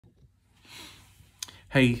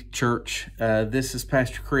Hey, church, this is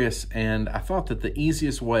Pastor Chris, and I thought that the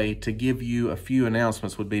easiest way to give you a few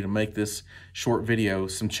announcements would be to make this short video.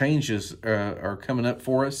 Some changes are coming up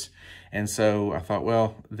for us, and so I thought,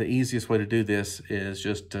 well, the easiest way to do this is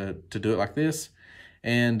just to do it like this,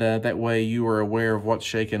 and that way you are aware of what's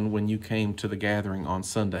shaking when you came to the gathering on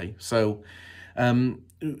Sunday. So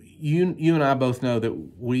you and I both know that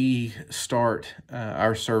we start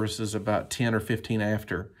our services about 10 or 15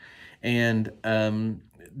 after. And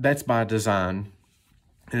that's by design,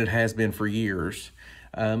 and it has been for years.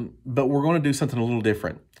 But we're going to do something a little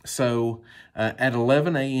different. So at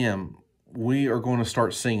 11 a.m., we are going to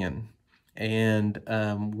start singing. And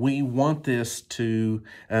we want this to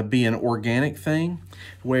be an organic thing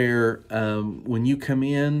where when you come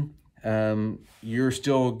in, you're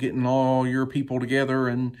still getting all your people together,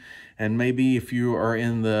 and maybe if you are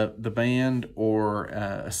in the band or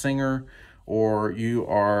a singer, or you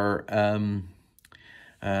are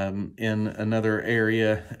in another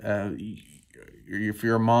area, if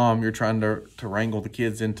you're a mom, you're trying to wrangle the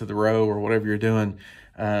kids into the row or whatever you're doing,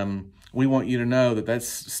 we want you to know that that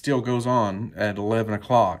still goes on at 11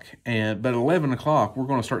 o'clock. But at 11 o'clock, we're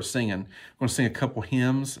going to start singing. We're going to sing a couple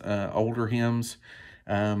hymns, older hymns,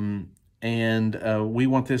 and we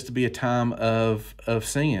want this to be a time of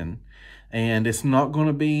singing. And it's not going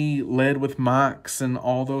to be led with mics and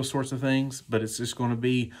all those sorts of things, but it's just going to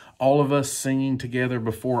be all of us singing together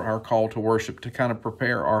before our call to worship to kind of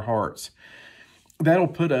prepare our hearts. That'll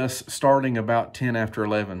put us starting about 10 after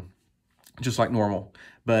 11, just like normal.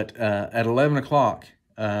 But at 11 o'clock,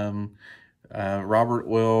 Robert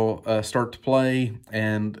will start to play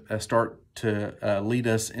and start to lead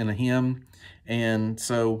us in a hymn. And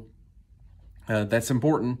so that's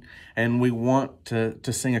important, and we want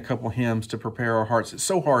to sing a couple hymns to prepare our hearts. It's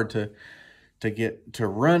so hard to get to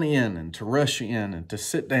run in and to rush in and to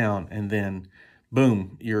sit down, and then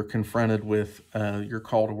boom, you're confronted with your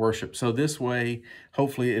call to worship. So this way,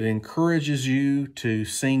 hopefully it encourages you to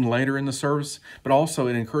sing later in the service, but also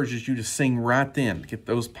it encourages you to sing right then, get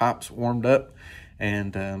those pipes warmed up,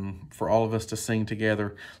 and for all of us to sing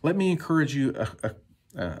together. Let me encourage you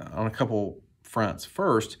on a couple fronts.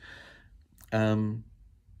 First,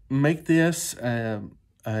 make this a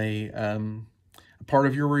part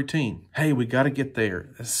of your routine. Hey, we got to get there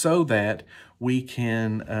so that we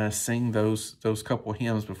can sing those couple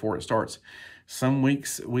hymns before it starts. Some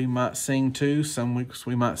weeks we might sing 2, some weeks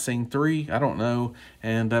we might sing 3. I don't know,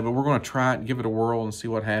 and but we're going to try it and give it a whirl and see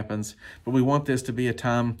what happens. But we want this to be a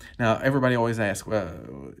time. Now, everybody always asks,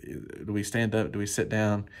 do we stand up? Do we sit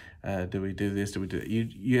down? Do we do this? Do we do that?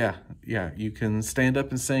 Yeah. You can stand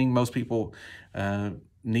up and sing. Most people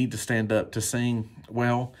need to stand up to sing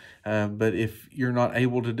well, but if you're not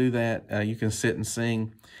able to do that, you can sit and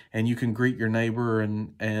sing, and you can greet your neighbor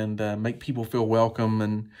and make people feel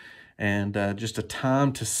welcome, and just a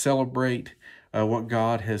time to celebrate what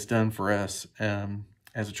God has done for us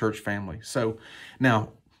as a church family. So now,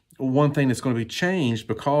 one thing that's going to be changed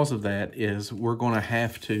because of that is we're going to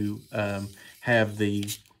have to have the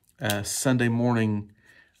Sunday morning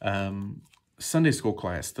Sunday school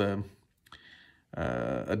class. The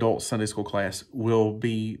adult Sunday school class will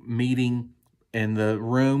be meeting in the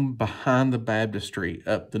room behind the baptistry,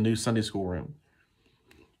 up the new Sunday school room.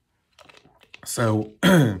 So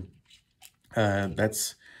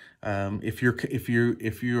that's if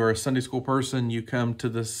you are a Sunday school person, you come to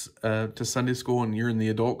this to Sunday school and you're in the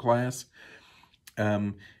adult class.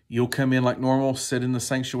 You'll come in like normal, sit in the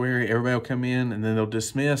sanctuary. Everybody will come in, and then they'll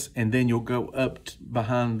dismiss, and then you'll go up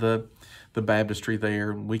behind the baptistry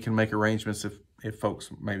there. We can make arrangements if folks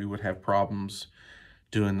maybe would have problems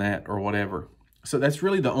doing that or whatever. So that's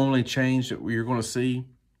really the only change that you're going to see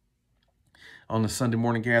on the Sunday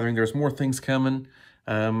morning gathering. There's more things coming,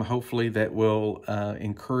 hopefully, that will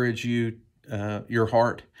encourage you, your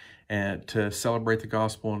heart, to celebrate the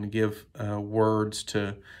gospel and to give words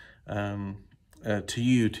to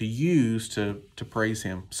you to use to praise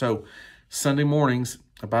Him. So Sunday mornings,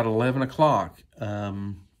 about 11 o'clock,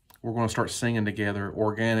 we're going to start singing together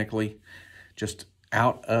organically, just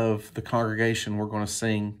out of the congregation. We're going to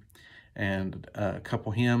sing and a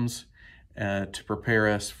couple hymns to prepare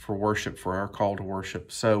us for worship, for our call to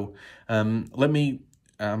worship. So I'm running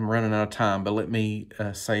out of time, but let me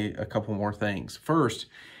say a couple more things. First,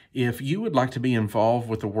 if you would like to be involved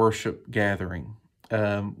with the worship gathering,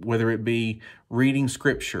 whether it be reading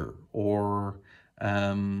scripture or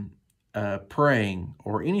praying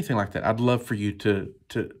or anything like that, I'd love for you to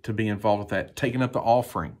be involved with that, taking up the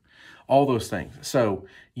offering, all those things. So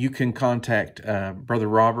you can contact Brother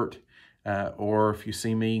Robert, or if you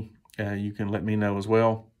see me, you can let me know as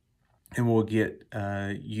well, and we'll get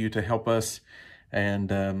you to help us and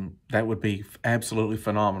that would be absolutely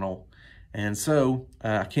phenomenal. And so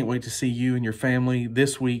I can't wait to see you and your family.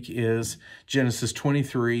 This week is Genesis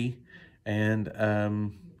 23,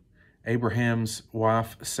 and Abraham's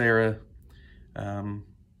wife, Sarah,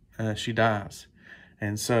 she dies.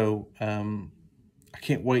 And so I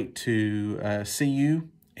can't wait to see you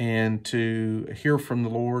and to hear from the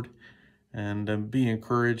Lord, and be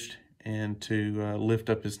encouraged, and to lift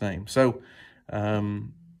up his name. So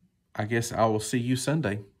I guess I will see you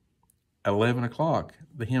Sunday, 11 o'clock,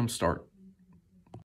 the hymns start.